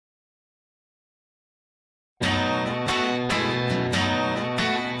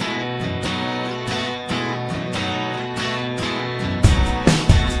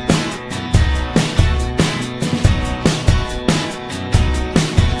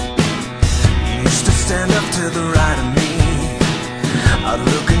stand up to the right of me. I'd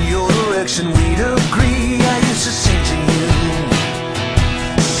look in your direction, we'd agree. I used to sing to you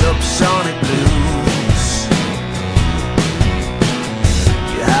subsonic blues.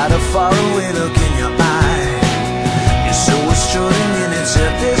 You had a faraway look in your eye. Your soul was strutting in its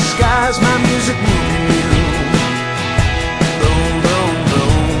empty skies. My music moving you. Boom, boom,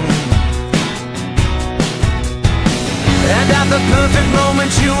 boom. And at the perfect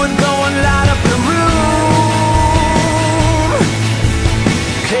moment you would go and light up the room.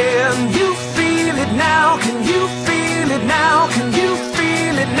 Can you feel it now? Can you feel it now? Can you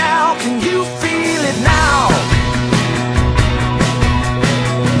feel it now? Can you feel it now?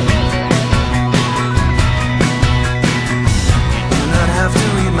 You do not have to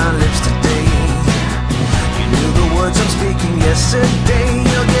read my lips today. You knew the words I'm speaking yesterday.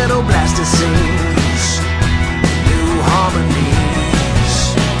 Your ghetto blaster sings new harmonies.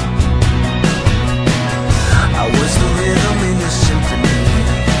 I was the rhythm in your symphony,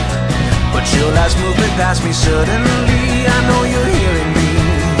 but your last movement passed me suddenly. I know you're hearing me,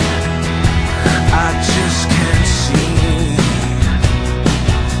 I just can't see.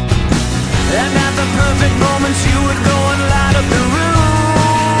 And at the perfect moments you would go and light up the room.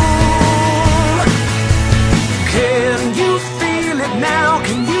 Can you feel it now?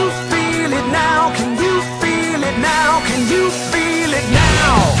 Can you